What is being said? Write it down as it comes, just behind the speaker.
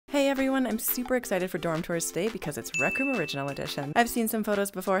everyone, I'm super excited for dorm tours today because it's Rec Room Original Edition. I've seen some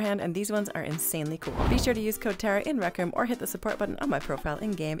photos beforehand and these ones are insanely cool. Be sure to use code Tara in Rec Room or hit the support button on my profile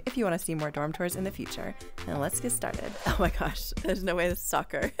in-game if you want to see more dorm tours in the future. And let's get started. Oh my gosh, there's no way this is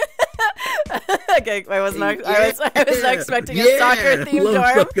soccer. Okay, I was not expecting a soccer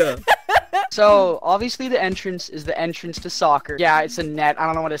themed dorm. So, obviously the entrance is the entrance to soccer. Yeah, it's a net. I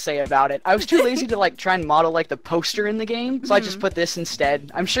don't know what to say about it. I was too lazy to like try and model like the poster in the game, so I just put this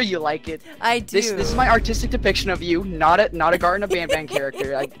instead. I'm sure you like it. I do. This is my artistic depiction of you, not a Garten of Banban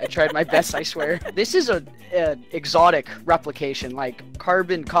character. I tried my best, I swear. This is a exotic replication, like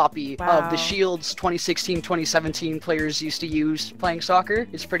carbon copy of the Shields 2016-2017 players used to use playing soccer.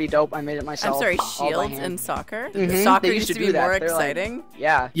 It's pretty dope. I made it myself. I'm sorry, Shields and soccer? Soccer used to be more exciting? Like,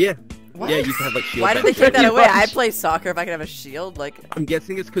 yeah. Yeah. What? Yeah, you used to have like shield. Why did they take that away? I play soccer if I could have a shield. Like, I'm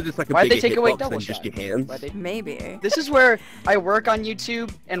guessing it's because it's like a Why'd bigger they take away hitbox double than shot? just your hands. Maybe. This is where I work on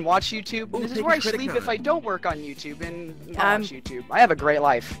YouTube and watch YouTube. Ooh, this is take where a I credit sleep card. if I don't work on YouTube and not watch YouTube. I have a great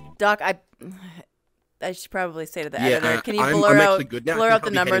life. Doc, I should probably say to the Yeah, editor, can you I'm blur actually good now. out I the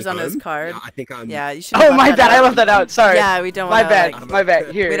think numbers I'll on be his heading card? home. Yeah, I think I'm... Yeah, you should. Oh, my bad. I left that out. Sorry. Yeah, we don't My want bad. like, My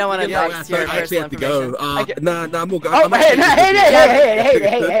bad. Here. we don't want to Yeah, dox so your I actually personal have to go. information. Nah, I'm all good. Oh, I'm hey, actually-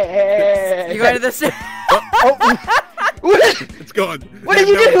 hey. You going to this? It's gone. What did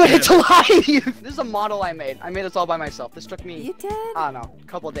you do? It's alive! This is a model I made. I made this all by myself. This took me, You did? I don't know, a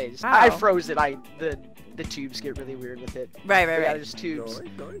couple of days. Wow. I froze it. The tubes get really weird with it. Right. Yeah, there's tubes.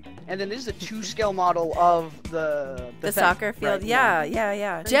 And then this is a 2-scale model of the soccer field. Right,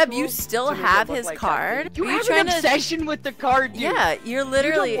 Yeah. Jeb, you still So does it have look his like that card? thing? You Were have trying an obsession with the card, dude. Yeah, you're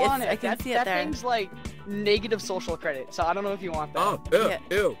literally. You don't want I it. can see it that there. thing's like negative social credit, so I don't know if you want that. Oh,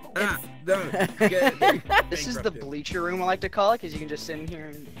 ew. No. This is the bleacher room, I like to call it, because you can just sit in here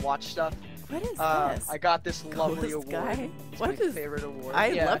and watch stuff. What is this? I got this lovely Ghost award. guy? It's What my is? favorite award. I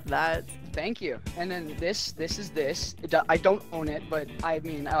Yeah. love that. Thank you. And then this is this. I don't own it, but I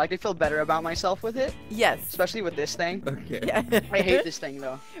mean, I like to feel better about myself with it, Yes. especially with this thing. Okay. Yeah. I hate this thing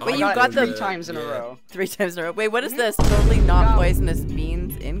though. Wait, I you got it the- 3 times in a row. 3 times in a row. Wait, what is this? Totally not poisonous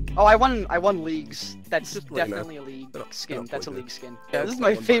beans ink. Oh, I won leagues. That's Just like definitely a league They're not skin. That's a poison. league skin. Yeah, This is it's my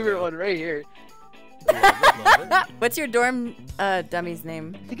not one favorite by one right here. What's your dorm dummy's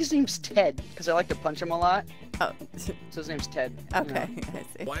name? I think his name's Ted, because I like to punch him a lot. Oh, So his name's Ted. okay. You know? I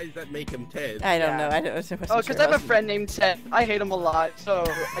see. Why does that make him Ted? I don't Yeah. know. I don't know. Oh, because I have a friend named Ted. I hate him a lot, so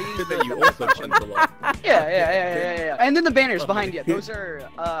I use Good that you also punch a lot. Yeah. And then the banners behind you. Those are,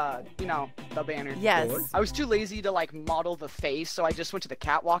 you know, the banner. Yes. I was too lazy to like model the face, so I just went to the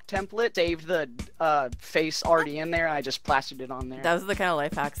catwalk template, saved the face already in there, and I just plastered it on there. That was the kind of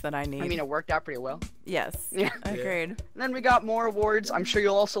life hacks that I need. I mean, it worked out pretty well. yes. Yeah. Agreed. And then we got more awards. I'm sure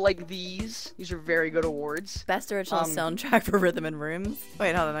you'll also like these. These are very good awards. Best original soundtrack for Rhythm and Rooms.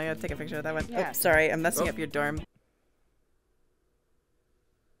 Wait, hold on. I gotta take a picture of that one. Yeah. Oh, sorry. I'm messing up your dorm.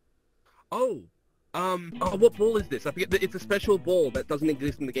 Oh, what ball is this? I forget. It's a special ball that doesn't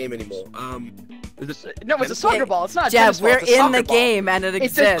exist in the game anymore. Is it? No, it's a soccer ball. It's not a Jeb, tennis ball, we're it's a in soccer the ball. game and it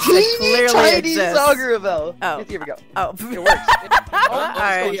It's a exists. teeny It clearly tiny exists. soccer ball. Oh. Here we go. Oh. It works. It's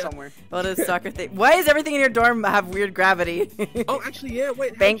Alright. going somewhere. What is soccer thing? Why is everything in your dorm have weird gravity? Oh, actually, yeah.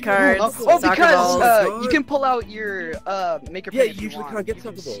 Wait. Bank how'd you know? cards. Oh, Soccer because balls. you can pull out your maker Yeah, pen if you usually want. can't get You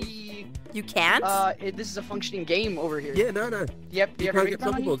can soccer balls. see, You can't? this is a functioning game over here. Yeah, no. Yep. Do You you ever can't make get fun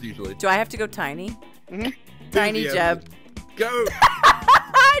of soccer me? balls usually. Do I have to go tiny? Mhm. Tiny Enthusiasm. Jeb. Go.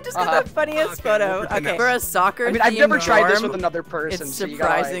 I just got the funniest Okay, photo. we'll pretend Okay, that- for a soccer I mean, I've never themed tried this dorm, with another person. It's so you gotta,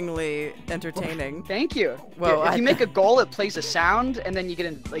 like- surprisingly entertaining. Thank you. Whoa, If I you make a goal, it plays a sound, and then you get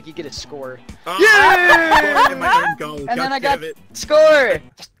a score. Oh, Yeah! I'm my own goal. And then I got damn it. score.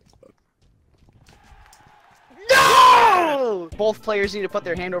 No! Both players need to put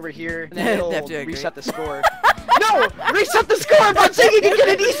their hand over here, and then They it'll have to agree. reset the score. No! Reset the score! I'm saying you can get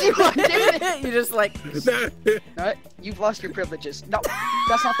an easy one, damn it! You just like No, you've lost your privileges. No,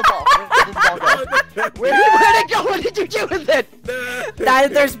 that's not the ball. Where did the ball go? Where'd it go? What did you do with it? that,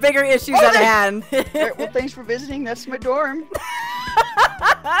 there's bigger issues Oh, at hand. Alright, well, thanks for visiting. That's my dorm.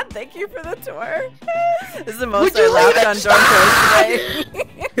 Thank you for the tour. This is the most Would you I leave laughed it? on dorm tours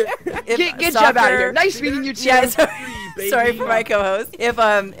today. Get Jeb out of here. Nice meeting you, too. Yeah, baby. sorry for my co-host.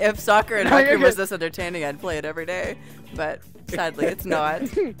 If soccer and No, hockey you're was good. this entertaining, I'd play it every day. But sadly, it's not.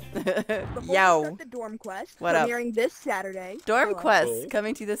 Before we Yo. start the Dorm Quest, What up? premiering this Saturday. Dorm Hello. Quest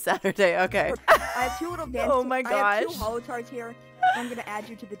coming to you this Saturday. Okay. I have 2 little dancing. Oh my I have 2 gosh. holotards here. I'm gonna add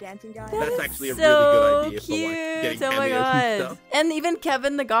you to the dancing guide. That's That is actually a so really good idea for, cute. like, getting Oh my cameos and god. stuff. And even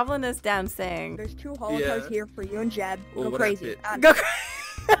Kevin the Goblin is dancing. There's 2 holotards Yeah. here for you and Jeb. Well, Go what crazy. outfit? Go.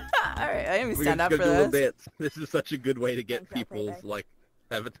 Alright, I didn't even We're stand just up gonna for do a little this. dance. This is such a good way to get Thanks, Alfredo. people's, like,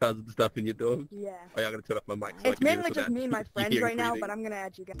 avatars and stuff in your dorm? Yeah. Oh yeah, I'm gonna turn off my mic. So It's mainly just me and my friends right now, but I'm gonna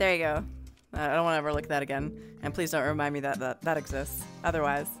add you guys. There you go. I don't want to ever look at that again. And please don't remind me that exists.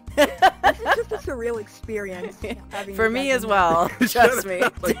 Otherwise. This is just a surreal experience. For me as well. Trust me.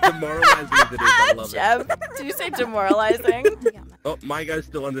 Like demoralizing as it is, I love it. Jeb, do you say demoralizing? Oh, my guy's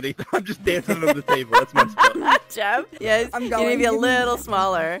still underneath. I'm just dancing under the table. That's my spot. Jeb? Yes. I'm You going. need to be a little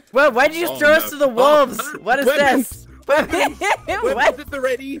smaller. Whoa, why'd you just Oh, throw us no. to the wolves? Oh, What is weapons. this? Weapons What? is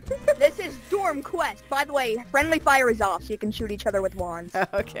already. This is Dorm Quest. By the way, friendly fire is off, so you can shoot each other with wands.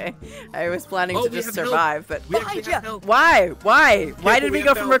 Okay. I was planning Oh, to we just have help. survive, but We actually Behind have you. help. why? Why? Why did we we go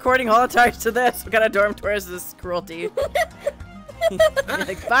have from help. recording holotypes to this? What kind of dorm tour is this cruelty?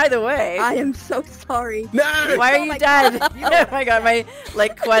 Like, by the way, I am so sorry. No! why are Oh you my dead? God. Oh my god, my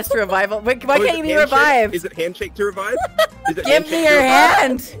like quest revival. Wait, why Oh, is can't it you be handshake? revived? Is it handshake to revive? Is it Give handshake me to your revive?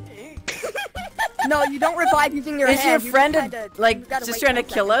 hand! No, you don't revive using your Is hand. your You friend just kinda- like you gotta just wait trying to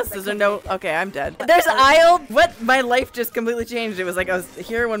 10 kill seconds us? to Is there come no? back. Okay, I'm dead. There's Isle. What? My life just completely changed. It was like I was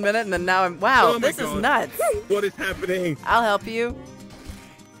here 1 minute and then now I'm. Wow, Oh my this is God. nuts. What is happening? I'll help you.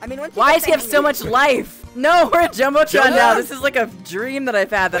 I mean, once you Why get does he have the so hang much of it- life? No, we're at Jumbotron now. Jumbotron! This is like a dream that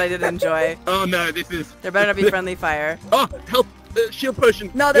I've had that I didn't enjoy. Oh no, this is. There better not be friendly fire. Oh, help! Shield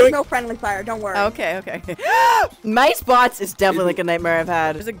potion. No, there's Yoink. no friendly fire. Don't worry. Okay, okay. My spots is definitely like a nightmare I've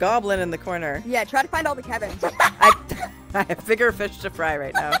had. There's a goblin in the corner. Yeah, try to find all the Kevins. I have bigger fish to fry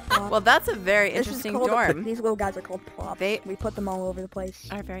right now. Well, that's a very This is interesting called dorm. These little guys are called plops. They- We put them all over the place.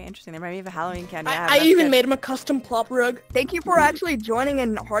 Are very interesting. They remind me of a Halloween candy. I even made him a custom plop rug. Thank you for actually joining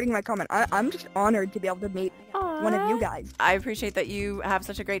and hearting my comment. I'm just honored to be able to meet one of you guys. I appreciate that you have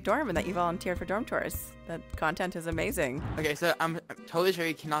such a great dorm and that you volunteered for dorm tours. The content is amazing. Okay, so I'm totally sure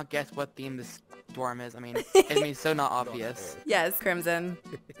you cannot guess what theme this dorm is. I mean, it's so not obvious. Yes, Crimson.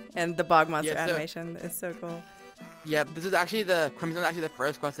 And the bog monster Yeah, so- animation is so cool. Yeah, this is actually Crimson is actually the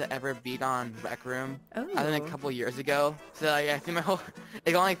first quest to ever beat on Rec Room. Oh. I think a couple years ago. So yeah, I think my whole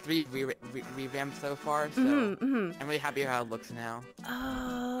it got like 3 revamps so far. So I'm really happy how it looks now.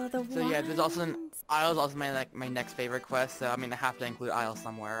 Oh, the So yeah, there's also wands. Isle's also my next favorite quest. So I mean, I have to include Isle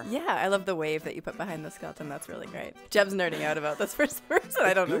somewhere. Yeah, I love the wave that you put behind the skeleton. That's really great. Jeb's nerding out about this for some reason.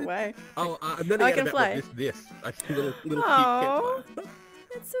 I don't know why. Oh, I'm not Oh, I even can about fly. this. I see little Aw. cute kid.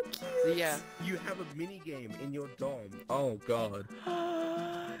 That's so cute. So yeah, You have a mini game in your dorm. Oh god.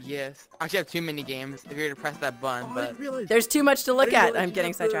 yes. Actually, I have 2 mini games. If you were to press that button, Oh, I but didn't realize. There's too much to look didn't at. realize I'm you getting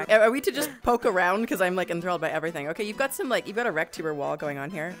had sidetracked. the- Are we to just poke around? Because I'm like enthralled by everything. Okay, you've got you've got a rectuber wall going on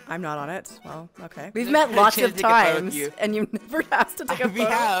here. I'm not on it. Well, okay. We've met lots Chance of to take a photo with times, you. and you've never asked to take a photo. we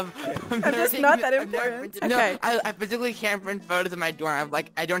have. I'm just not that important. No, Okay. I physically can't print photos of my dorm.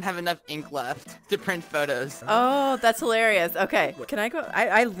 I don't have enough ink left to print photos. Oh, that's hilarious. Okay, can I go?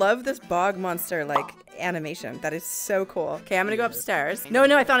 I love this bog monster like animation. That is so cool. Okay, I'm gonna go upstairs. No,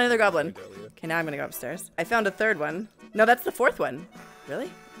 I found another goblin. Okay, now I'm gonna go upstairs. I found a third one. No, that's the fourth one.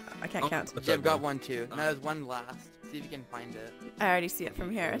 Really? I can't count. Jeb got one too. No, there's one last. See if you can find it. I already see it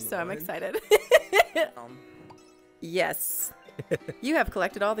from here, so I'm excited. Um, Yes. You have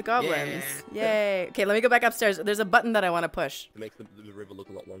collected all the goblins. Yay. Okay, let me go back upstairs. There's a button that I want to push. It makes the river look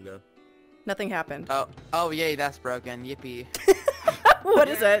a lot longer. Nothing happened. oh yay, that's broken. Yippee. What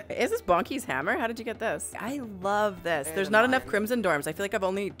is it? Is this Bonky's hammer? How did you get this? I love this. And There's not enough mine. crimson dorms. I feel like I've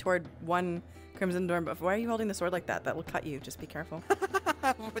only toured one crimson dorm before. Why are you holding the sword like that? That will cut you. Just be careful.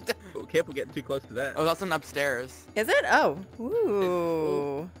 What the- Oh, careful getting too close to that. Oh, that's one upstairs. Is it? Oh.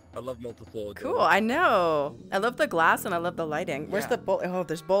 Ooh. I love multi-floor. Cool. I know. I love the glass and I love the lighting. Where's Yeah. the bowl? Oh,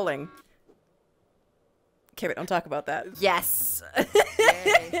 there's bowling. Okay, wait, don't talk about that. Yes.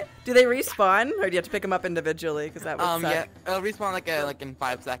 Yay. Do they respawn, or do you have to pick them up individually? Because that would suck. Yeah, it'll respawn like in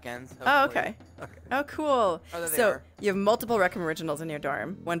 5 seconds. Oh, hopefully. okay. Oh, cool. Oh, there they So are. you have multiple Rec Room originals in your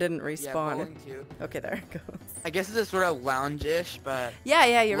dorm. One didn't Yeah, respawn. bowling too. Okay, there it goes. I guess it's sort of lounge-ish, but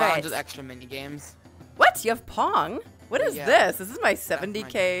Yeah, you're lounge right. with extra mini games. What? You have Pong? What is Yeah. this? This is my my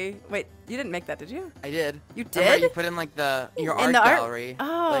 70K. Wait, you didn't make that, did you? I did. You Remember, did? you put in like your In art the art- gallery.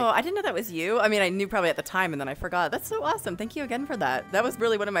 Oh, Like, I didn't know that was you. I mean, I knew probably at the time, and then I forgot. That's so awesome. Thank you again for that. That was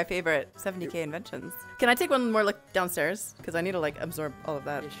really one of my favorite 70K inventions. Can I take one more look downstairs? Because I need to like absorb all of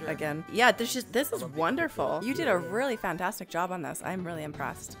that Yeah, sure. again. Yeah, this is wonderful. You did a really fantastic job on this. I'm really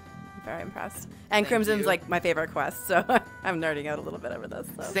impressed. I'm very impressed. And Thank Crimson's you. like my favorite quest, so I'm nerding out a little bit over this.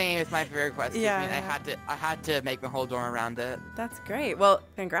 So. Same, it's my favorite quest. Yeah. I mean, I had to make my whole dorm around it. That's great. Well,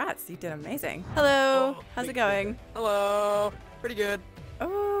 congrats. You did amazing. Hello. Oh, How's it thank you. going? Hello. Pretty good.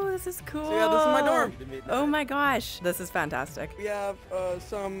 Oh, this is cool. So yeah, this is my dorm. Oh my gosh, this is fantastic. We have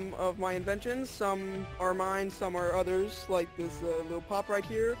some of my inventions. Some are mine, some are others. Like this little pop right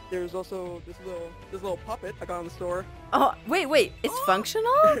here. There's also this little puppet I got in the store. Oh, wait, it's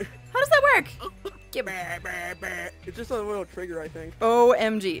functional? How does that work? It's just a little trigger, I think.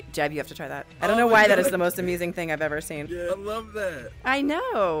 OMG. Jeb, you have to try that. I don't know why that is the most amusing thing I've ever seen. Yeah, I love that. I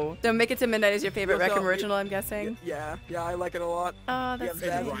know. So Make It to Midnight is your favorite Rec Room original, I'm guessing? Yeah, I like it a lot. Oh, that's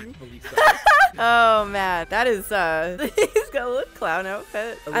Yeah, so Rightfully so. Oh, man. That is, he's got a little clown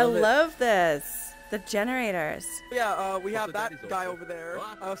outfit. I love this. The generators. Yeah, we have Also, that that is guy awesome. over there.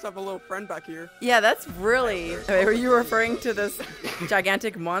 I also have a little friend back here. Yeah, that's really... Wait, were you referring to this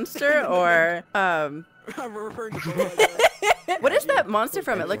gigantic monster, or, I'm referring to the What is that monster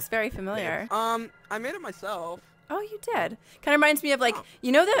from? It looks very familiar. I made it myself. Oh, you did. Kind of reminds me of, like,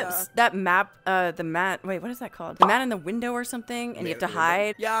 you know that that map, wait, what is that called? The man in the window or something, and you have to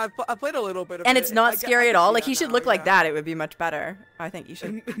hide. Yeah, I played a little bit of And it. it's not scary at all. Like, he should look like that. that. It would be much better. I think you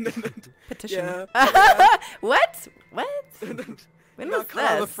should petition. Yeah. What? What? When was cut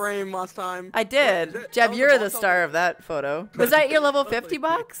out of the this? frame last time. I did. Jeb, Oh, you're the box star of that photo. Was that your level 50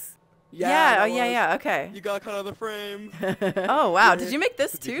 box? Yeah. Oh, that was. yeah. Okay. You got cut out of the frame. Oh, wow. Did you make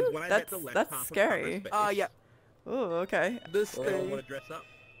this Because too? when I met the left half That's of scary. Tarapeutic, Yeah. Oh, okay. This I thing. want to dress up.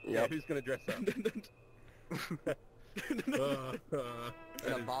 Yeah, Yep. who's gonna dress up?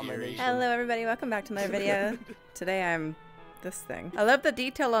 An abomination. Hello, everybody. Welcome back to another video. Today I'm this thing. I love the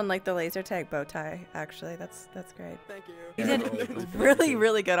detail on like the laser tag bow tie. Actually, that's great. Thank you. You Yeah, did no,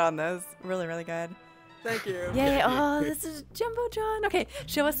 really good on those. Really good. Thank you. Yay! Oh, this is Jumbotron. Okay,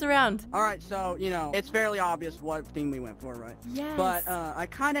 show us around. Alright, so, you know, it's fairly obvious what theme we went for, right? Yes. But, I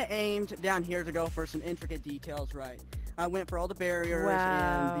kind of aimed down here to go for some intricate details, right? I went for all the barriers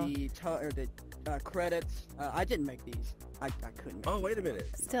Wow. and the credits. I didn't make these. I couldn't make Oh, wait a minute.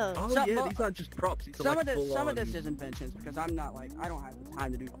 Still. Oh, Some- yeah, well, these aren't just props. These are some like of this full-on- is inventions because I'm not like, I don't have the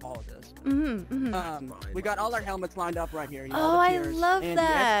time to do all of this. Fine. We got all our helmets lined up right here. You know, Oh, the I tiers, love and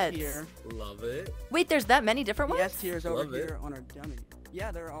that. The S tier. Love it. Wait, there's that many different The ones? S tiers over Love it. here on our dummy.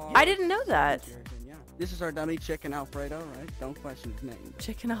 Yeah, they're all. I didn't know that. tiers, and yeah. This is our dummy chicken Alfredo, right? Don't question his name.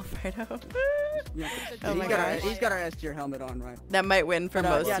 Chicken Alfredo. Yeah. Oh my gosh. He's got our S tier helmet on, right? That might win for But,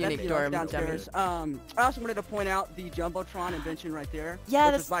 most yeah, that's, unique you know, dorm downstairs. dummies. I also wanted to point out the Jumbotron invention right there. Yeah,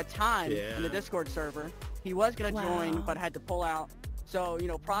 which that's- is by Time in the Yeah. Discord server. He was gonna join, Wow. but had to pull out. So, you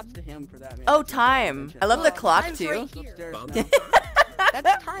know, props to him for that, man. Oh, That's a great Time. invention. I love the Oh, clock Time's too. right here. Upstairs Bum. now.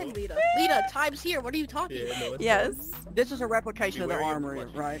 That's time, Lita. Lita, time's here. What are you talking Yeah, no, it's Yes. This is a replication of the Beware your armory,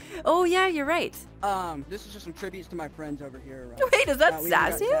 questions. right? Oh yeah, you're right. This is just some tributes to my friends over here, right? Wait, is that we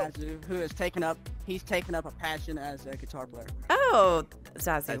got Zazu? Zazu, who has taken up a passion as a guitar player. Oh, As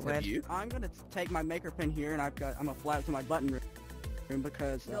Zazu have would. you. I'm gonna take my maker pen here, and I'm gonna fly it to my button room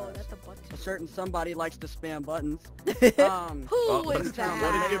because a certain somebody likes to spam buttons. Who Oh, is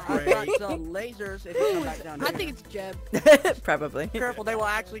that? I've got some lasers. If you come back down here. I think it's Jeb. Probably. Careful, they will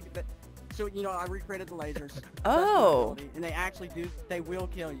actually. So you know, I recreated the lasers. Oh. And they actually do. They will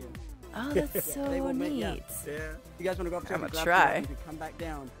kill you. Oh, that's so They will make- neat. yeah. Yeah. You guys want to go up there? I'ma and grab try. the weapons and come back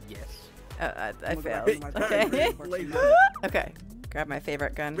down. Yes. I I'm gonna failed. grab my Okay. weapons. Okay. Grab my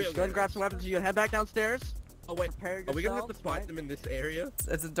favorite gun. Real Go ahead and grab some weapons. You head back downstairs. Oh, wait. Prepare Are we gonna have to yourselves, fight right? them in this area?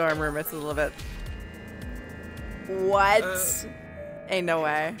 It's a dorm room. It's a little bit. What? Ain't no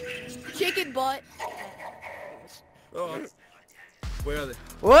way. Chicken butt. Oh. Where are they?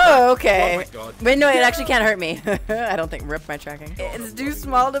 Whoa. Okay. Oh my god. Wait, no, it actually can't hurt me. I don't think. Rip my tracking. It's too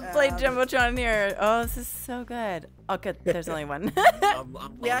small to play Jumbotron here. Oh, this is so good. Oh, good. There's only one. I'm Yeah,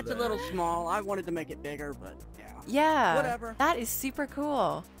 loving it's a that. little small. I wanted to make it bigger, but yeah. Yeah. Whatever. That is super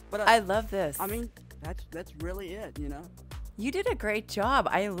cool. But I love this. I mean, that's really it, you know. You did a great job.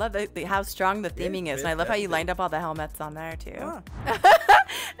 I love how strong the theming is, and I love how you lined up all the helmets on there too. Yeah.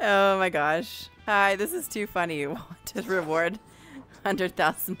 Oh my gosh. Hi, this is too funny. Wanted reward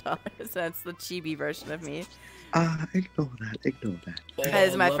 $100,000. That's the chibi version of me. Ignore that. Oh, That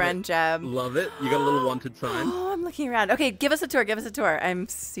is my love friend it. Jeb. Love it. You got a little wanted sign. Oh, I'm looking around. Okay, give us a tour. I'm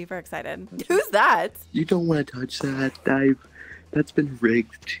super excited. Who's that? You don't want to touch that. That's been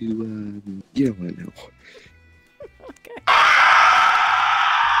rigged to, you don't want to know. Okay.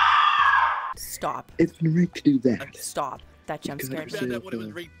 Stop. It's been rigged to do that. Stop. That jump Because scared I found me. out what it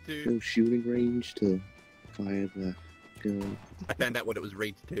was rigged to. No shooting range to fire the gun. I found out what it was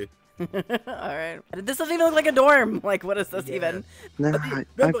rigged to. Alright. This doesn't even look like a dorm. Like, what is this Yeah. even? Nah,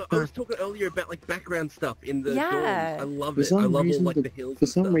 Remember, I was talking earlier about like background stuff in the Yeah. dorms. I love For it. I some love all reason, like the hills. for and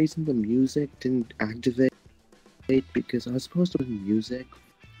some stuff. reason, the music didn't activate because I was supposed to put music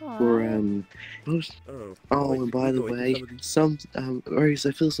For most. Oh, and by the enjoyed way, some Aries,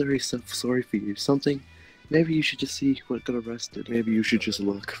 I feel very sorry for you. Something. Maybe you should just see what got arrested. Maybe you should just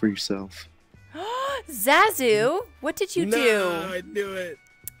look for yourself. Zazu, what did you do? I knew it.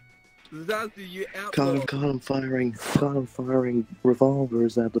 Zazu, you Caught him firing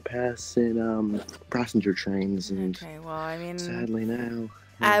revolvers at the pass in passenger trains, and Okay, well, I mean, sadly now.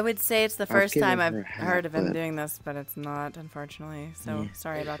 I would say it's the first given time I've her half, heard of him but- doing this, but it's not, unfortunately. So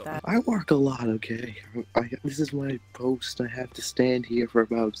sorry about that. I work a lot, okay? This is my post. I have to stand here for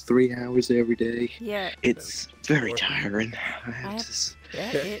about 3 hours every day. Yeah, It's very tiring.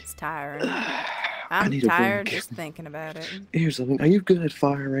 it's tiring. I I'm need a tired break. just thinking about it. Here's something. Are you good at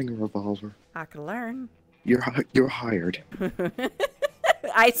firing a revolver? I could learn. You're hired.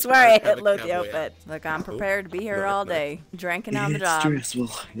 I swear I have hit a load the cowboy outfit. Look, I'm prepared to be here No, all no. day, drinking on the It's job. stressful.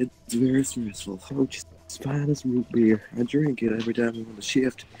 It's very stressful. Oh, just finest root beer. I drink it every time I'm on the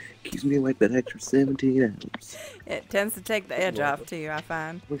shift. Keeps me awake that extra 17 hours. It tends to take the edge off too, I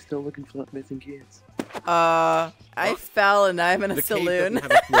find. We're still looking for missing kids. I fell and I'm in a The cave saloon.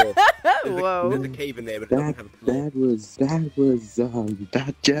 doesn't have a floor. Whoa. There's a cave in there, but it doesn't have a floor.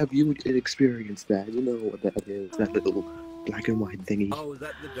 That Jeb, you experienced that. You know what that is. That little black and white thingy. Oh, is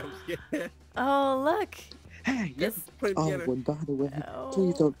that the jump scare? Oh, look. Hey, This. Put it oh, together. and by the way, Oh.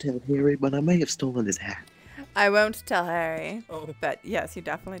 please don't tell Harry, but I may have stolen his hat. I won't tell Harry. Oh. But yes, you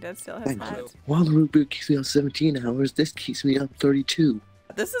definitely did steal his Thank hat. you. While the root beer keeps me on 17 hours, this keeps me up 32.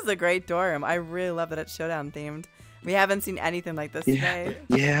 This is a great dorm. I really love that it's Showdown themed. We haven't seen anything like this Yeah, today.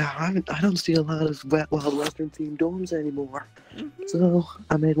 yeah. I don't see a lot of Wild Western themed dorms anymore, so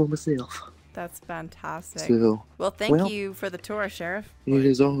I made one myself. That's fantastic. So Well, thank well- you for the tour, Sheriff. it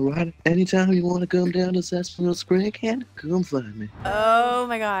is all right. Anytime you want to come down to Sasspinwell Spring, come find me. Oh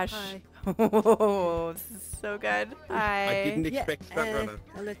my gosh. Hi. Oh, this is so good. I didn't Yeah, expect Stunt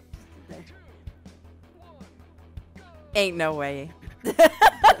Runner. Ain't no way.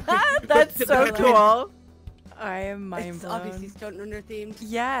 That's so cool. I am mind It's blown. obviously Stunt Runner themed.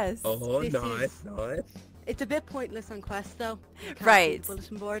 Yes. Oh, This nice, is- nice. It's a bit pointless on Quest though. You can't see Right. the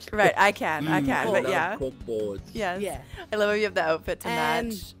bulletin board. Right, I can, Mm, but love yeah. cork boards. Yes. Yeah. I love how you have the outfit to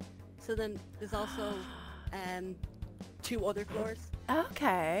match. So then there's also 2 other floors.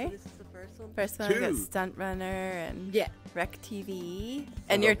 Okay. This is the first one. First one, we got Two. Stunt Runner and Yeah. Rec TV.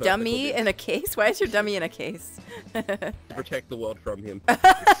 And Oh, your perfect dummy will be- in a case? Why is your dummy in a case? To protect the world from him.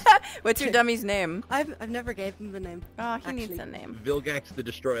 What's your dummy's name? I've never gave him the name. Oh, he needs Actually. a name. Vilgax the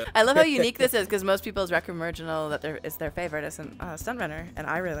Destroyer. I love how unique this is because most people's Rec Room original that is their favorite is Stunt Runner, and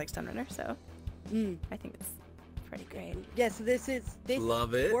I really like Stunt Runner, so I think it's pretty great. Yeah, so this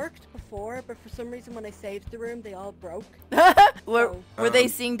Love it. worked before, but for some reason when I saved the room, they all broke. were So- were they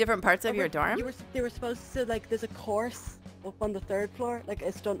seeing different parts of your dorm? They were supposed to, like, there's a course up on the 3rd floor, like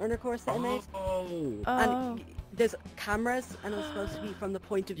a Stunt Runner course that I made. Oh. Oh, And there's cameras, and it was supposed to be from the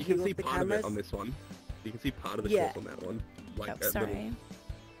point of You view can see of the part of cameras. it on this one. You can see part of the Yeah. course on that one. Like oh, that little sorry.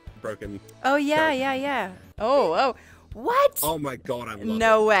 broken. Oh yeah, Sorry. yeah. Oh, what? Oh my god, I love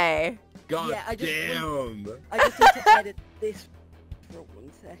No it. way. God Yeah, I just- damn. I just need to edit this for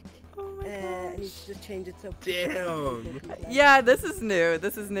 1 sec. Oh my I need gosh. to just change it so. Damn. Yeah, this is new.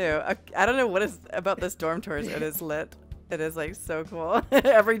 This is new. I don't know what is about this dorm tours. It is lit. It is like so cool.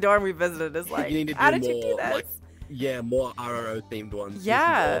 Every dorm we visited is like, You need to how do did you do more, this? like, Yeah, more RRO themed ones. This is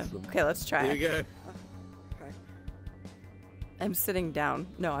Yeah. awesome. Okay, let's try. Here you go. I'm sitting down.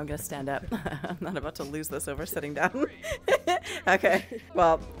 No, I'm gonna stand up. I'm not about to lose this over sitting down. Okay.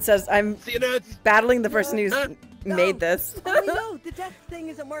 Well, it says I'm See you nerds. battling the person who's made this. Oh no, the death thing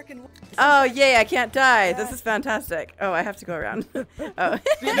isn't working. Oh yay! I can't die. This is fantastic. Oh, I have to go around. Oh.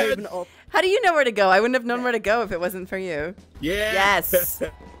 See you nerds. Up. How do you know where to go? I wouldn't have known where to go if it wasn't for you. Yeah. Yes.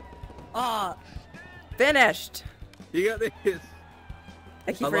 Ah, Finished. You got this.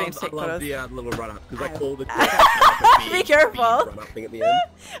 I keep forgetting to I take love photos. the little run up because I Ow. call the Be careful. run up thing at the end.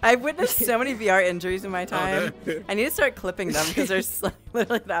 I've witnessed so many VR injuries in my time. no. I need to start clipping them because there's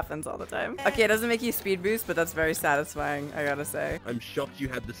literally it happens all the time. Okay, it doesn't make you speed boost, but that's very satisfying, I gotta say. I'm shocked you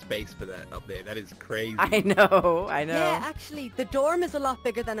had the space for that up there. That is crazy. I know. yeah, actually, the dorm is a lot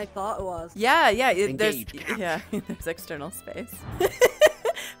bigger than I thought it was. Yeah, there's Engage. yeah, there's external space.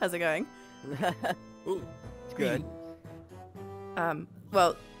 How's it going? Ooh, It's good.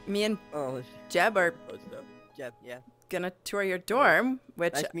 Well, me and Oh, Jeb are close enough. Jeb, yeah. gonna tour your dorm,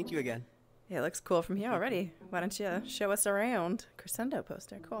 which Nice to meet you again. yeah, looks cool from here already. Why don't you show us around? Crescendo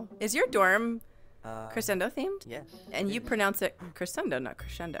poster, cool. Is your dorm Crescendo themed? Yes. And you pronounce it Crescendo, not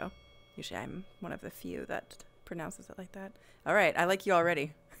Crescendo. Usually I'm one of the few that pronounces it like that. All right, I like you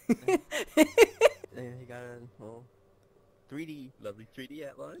already. You got a little 3D. Lovely 3D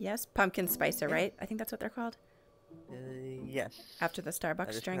outline. Yes, pumpkin spicer, right? I think that's what they're called. Yes. After the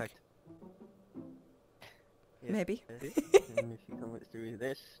Starbucks drink. Correct. Yes, Maybe. and if you come through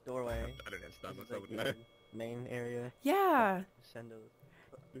this doorway, I don't have Starbucks, this I is, wouldn't like, know. the main area. Yeah. Crescendo.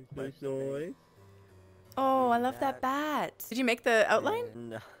 Nice noise. Oh, I love that bat. Did you make the outline?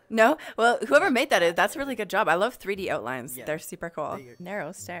 No. No? Well, whoever made that, that's a really good job. I love 3D outlines. Yeah. They're super cool. Right here.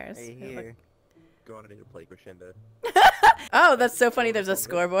 Narrow stairs. Right They look- here. Go on, I need to play Crescendo. Oh, that's so funny. There's a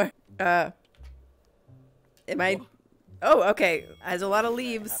scoreboard. Am I... Oh, okay. Has a lot of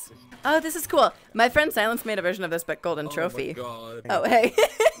leaves. Oh, this is cool. My friend Silence made a version of this, but golden trophy. Oh my god. Oh, hey.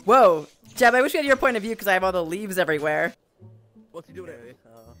 Whoa. Jeb, I wish we had your point of view because I have all the leaves everywhere. What's he doing out here?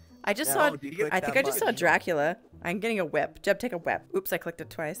 I just Yeah, saw... oh, did you get I that think I just saw button? Dracula. I'm getting a whip. Jeb, take a whip. Oops, I clicked it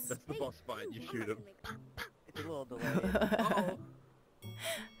twice. That's the boss fight, you shoot him. It's a little delayed.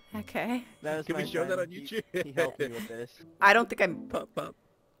 Oh. Okay. That was Can we my show that friend. on YouTube? He helped me with this. I don't think I'm... Pop, pop.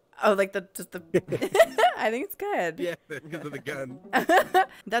 Oh, like just the... I think it's good. Yeah, because of the gun.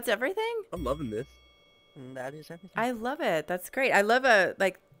 That's everything? I'm loving this. And that is everything. I love it. That's great. I love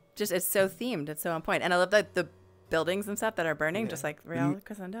just it's so themed. It's so on point. And I love the buildings and stuff that are burning, just like real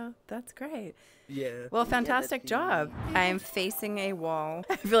Crescendo. That's great. Yeah. Well, fantastic job. I am facing a wall.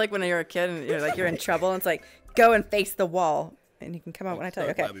 I feel like when you're a kid and you're in trouble, and it's like, go and face the wall. And you can come out when I tell you.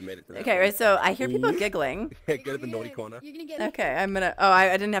 Okay. Glad we made it to that Okay, right. So I hear people giggling. Go to the naughty corner. Okay, I'm gonna. Oh, I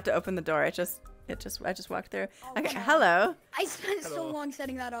didn't have to open the door. I just walked through. Okay, hello. I spent so long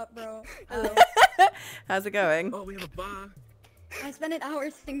setting that up, bro. How's it going? Oh, we have a bar. I spent an hour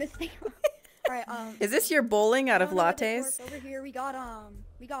setting this thing up. Alright, Is this your bowling out of lattes? over here we got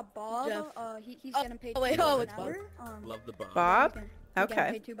Bob. Jeff. He's getting paid wait, $2 it's an hour. Love the bar. Bob? He's getting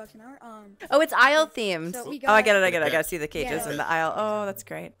Okay. paid $2 an hour. Oh, it's aisle themed. So we Oh, I got- get it. I gotta see the cages Yeah. in the aisle. Oh, that's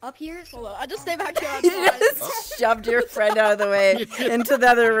great. Up here, Hold on, I just stay back here. You just shoved your friend out of the way into the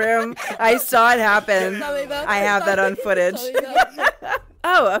other room. I saw it happen. I have that on footage.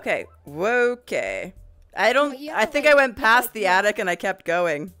 Oh, okay. Okay. I think I went past the attic and I kept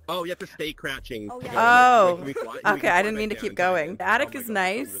going. Oh, you have to stay crouching. Oh, yeah. Oh. Can we fly? Okay, I didn't Can we mean to fly keep back down? going. The attic Oh my is God,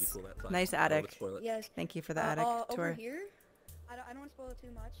 nice. that was really cool, that side. Nice I don't wanna attic. spoil it. yes. Thank you for the attic tour. Over here, I don't want to spoil it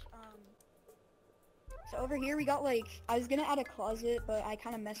too much. So over here we got I was gonna add a closet, but I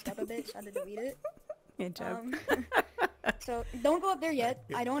kind of messed up a bit, so I had to delete it. Good job. So don't go up there yet.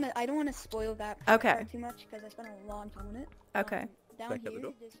 I don't wanna spoil that Okay. part too much because I spent a long time on it. Okay. Down Back out the here,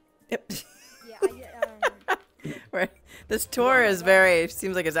 door. Yep. yeah, Right. This tour is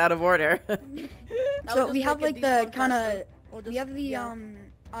seems like it's out of order. so we have the kind of we have the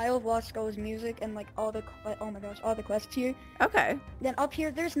Isle of Lost Skulls music and all the oh my gosh, all the quests here. Okay. Then up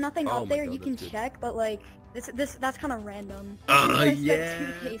here there's nothing Oh up my there. God, You can that's good. check, but that's kind of random.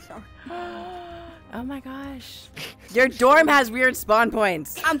 Yeah. Oh my gosh. Your dorm has weird spawn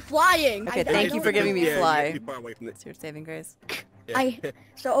points. I'm flying. Okay, I thank you for giving me Yeah, fly. you're too far away from it. It's your saving grace. Yeah.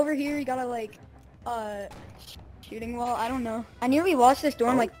 So over here you gotta shooting wall. I don't know. I nearly lost this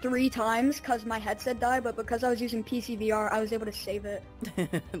dorm 3 times because my headset died, but because I was using PC VR, I was able to save it.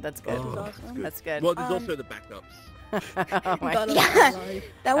 That's good. Oh, awesome. That's good. Well, there's also the backups. Oh my But, Yeah,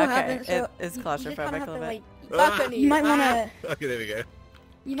 that will Okay, happen. So it is you just kinda claustrophobic have a little bit. Ah, you might wanna Okay, there we go.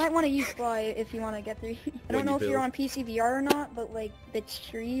 you might wanna use fly if you wanna get through. I don't know if you're on PC VR or not, but the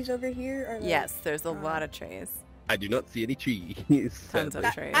trees over here are Yes, there's a lot of trees. I do not see any trees. Tons of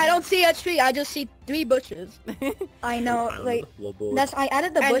sadly. trees. I don't see a tree. I just see 3 bushes. I know, Island of the floorboard. I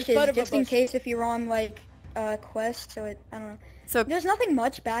added the And bushes photo just in bush. case if you're on quest, so I don't know. So There's nothing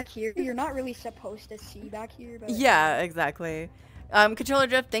much back here. You're not really supposed to see back here, but yeah, exactly. Controller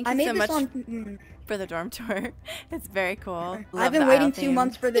Drift, thank I you made so this much for the dorm tour. It's very cool. Love I've been the waiting aisle 2 theme.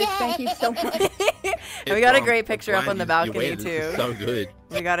 months for this. Thank you so much. And we got a great picture up on the You balcony waited. This is too. So good.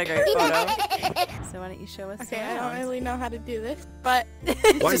 We got a great photo. So why don't you show us Okay, I don't around? really know how to do this, but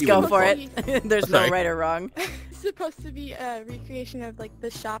Why Just you go wanna for follow? it. There's no Sorry. right or wrong. it's supposed to be a recreation of the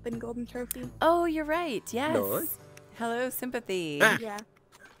shop in Golden Trophy. Oh, you're right. Yes. Nice. Hello, sympathy. Ah. Yeah.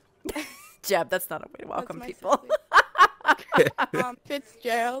 Jeb, that's not a way to welcome my people.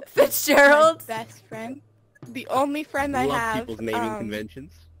 Fitzgerald. Fitzgerald? My best friend. The only friend I Love have. people's naming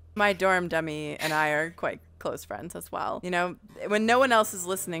conventions. My dorm dummy and I are quite close friends as well. You know, when no one else is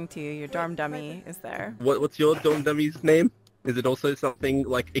listening to you, your dorm dummy is there. What's your dorm dummy's name? Is it also something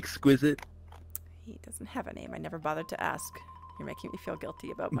exquisite? He doesn't have a name. I never bothered to ask. You're making me feel guilty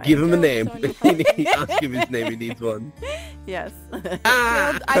about my... Give him a name. Fitzgerald, Ask him his name. He needs one. Yes.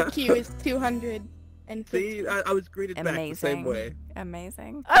 Fitzgerald's IQ is 200, and See, I was greeted back the same way.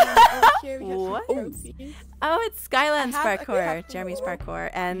 Amazing. over here we have some What? trophies. Oh, it's Skyland's I have parkour, some Jeremy's little- parkour,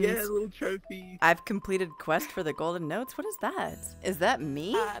 and Yeah, little trophy. I've completed quest for the golden notes. What is that? Is that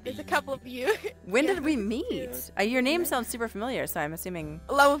me? There's a couple of you. When Yeah, did we there's meet? Your name sounds super familiar, so I'm assuming.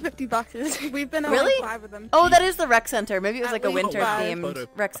 Level 50 boxes. We've been on Really? like 5 of them. Oh, that is the rec center. Maybe it was At like a least winter five. themed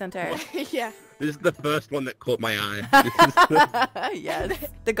rec center. Yeah. This is the first one that caught my eye. Yes.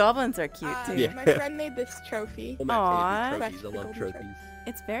 The goblins are cute too. Yeah. My friend made this trophy. All my Aw. favorite trophies. I love trophies.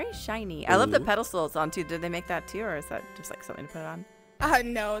 It's very shiny. I love the Ooh. pedestal it's on too. Did they make that too, or is that just like something to put it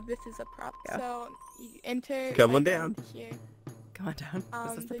on? No, this is a prop. Yeah. So you enter. Come on like, down. Here. Come on down.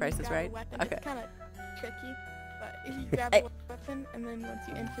 Is this the Then Price you is grab a Right? weapon. Okay. It's kind of tricky, but if you grab a weapon and then once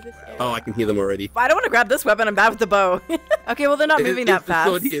you enter this area. Oh, I can hear them already. I don't want to grab this weapon. I'm bad with the bow. Okay, well they're not moving that It's the fast.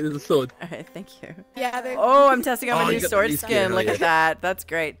 sword here, there's a sword. All right, thank you. Yeah. They're, Oh, I'm testing out Oh, my you new got the sword new skin. skin, Look yeah. at that. That's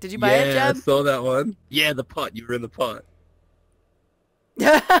great. Did you buy it, Yeah, I Jeb? saw that one. Yeah, the pot. You were in the pot.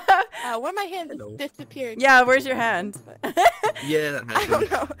 Where my hand Hello. disappeared. Yeah, where's your hand? Yeah, that I happened.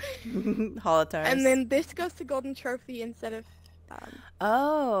 don't know. Holotars. And then this goes to golden trophy instead of.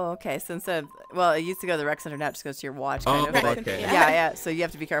 Oh, okay. So instead of, well, it used to go to the rec center, now it just goes to your watch, kind Oh, of. But okay. yeah, yeah. So you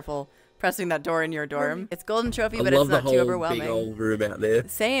have to be careful pressing that door in your dorm. It's golden trophy, I but love it's the not whole too big overwhelming. old room out there.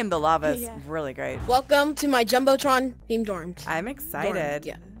 Same. The lava is Yeah. really great. Welcome to my Jumbotron themed dorms. I'm excited.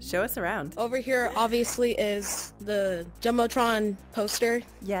 Yeah. Show us around. Over here, obviously, is the Jumbotron poster.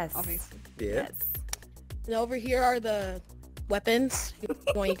 Yes. Obviously. Yeah. Yes. And over here are the weapons. If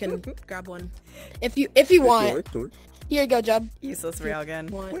you want, you can grab one. If you want. Here you go, Jub. Useless railgun.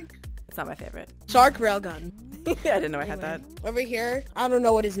 One. It's not my favorite. Shark railgun. I didn't know I had that. Over here, I don't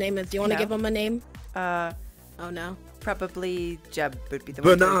know what his name is. Do you want to No. give him a name? Oh no. Probably Jeb would be the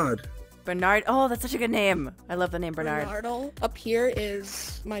one. Bernard. Bernard. Oh, that's such a good name. I love the name Bernard. Bernardo. Up here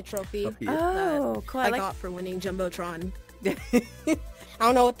is my trophy Up here. Oh, cool. I I like. got for winning Jumbotron. I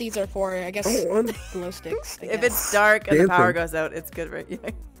don't know what these are for. I guess glow sticks. I If guess. it's dark and the power Dancing. goes out, it's good,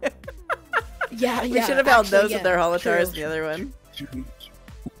 right? Yeah, We should have held those with their holotars and the other one.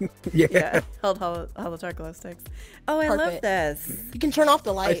 Yeah. Yeah, held holotar glow sticks. Oh, I love Carpet. this. You can turn off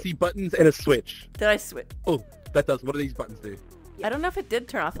the I light. see buttons and a switch. Did I switch? Oh, that does. What do these buttons do? I don't know if it did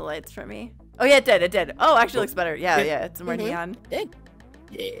turn off the lights for me. Oh yeah, it did. It did. Oh, actually looks better. Yeah, yeah, it's more neon. Did.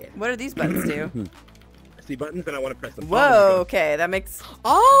 Yeah. What do these buttons do? I see buttons and I want to press them. Whoa. Okay, that makes.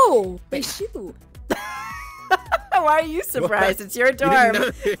 Oh, they shoot. Why are you surprised? It's your You didn't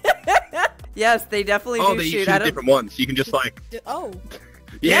dorm. know? Yes, they definitely Oh, do they shoot. shoot I don't. different ones. You can just like, Oh.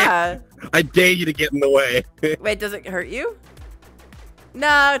 yeah, I dare you to get in the way. Wait, does it hurt you?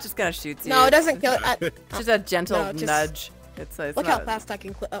 No, it just kind of shoots you. No, it doesn't kill. It's just a gentle No, just- nudge. It's Look not how fast I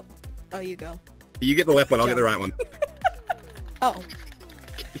can clip. Oh. Oh, you go. You get the left one, I'll get the right one. Oh.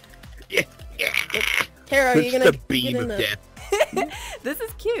 Yeah. Tara, are you Just gonna a beam get of in the... death. This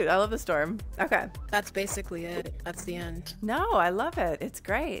is cute. I love the storm. Okay. That's basically it. That's the end. No, I love it. It's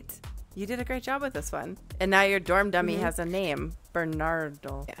great. You did a great job with this one. And now your dorm dummy has a name.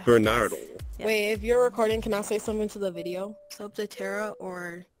 Bernardo. Yeah. Bernardo. Yeah. Wait, if you're recording, can I say something to the video? It's up to Tara,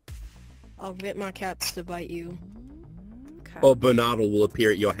 or I'll get my cats to bite you. Okay. Or Bernardo will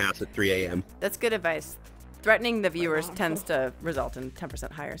appear at your house at 3 a.m. That's good advice. Threatening the viewers tends to result in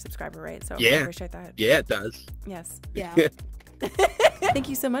 10% higher subscriber rate, so I Yeah. appreciate that. Yeah, it does. Yes. Yeah. Thank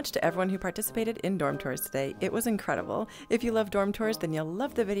you so much to everyone who participated in dorm tours today. It was incredible. If you love dorm tours, then you'll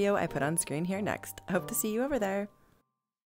love the video I put on screen here next. I hope to see you over there.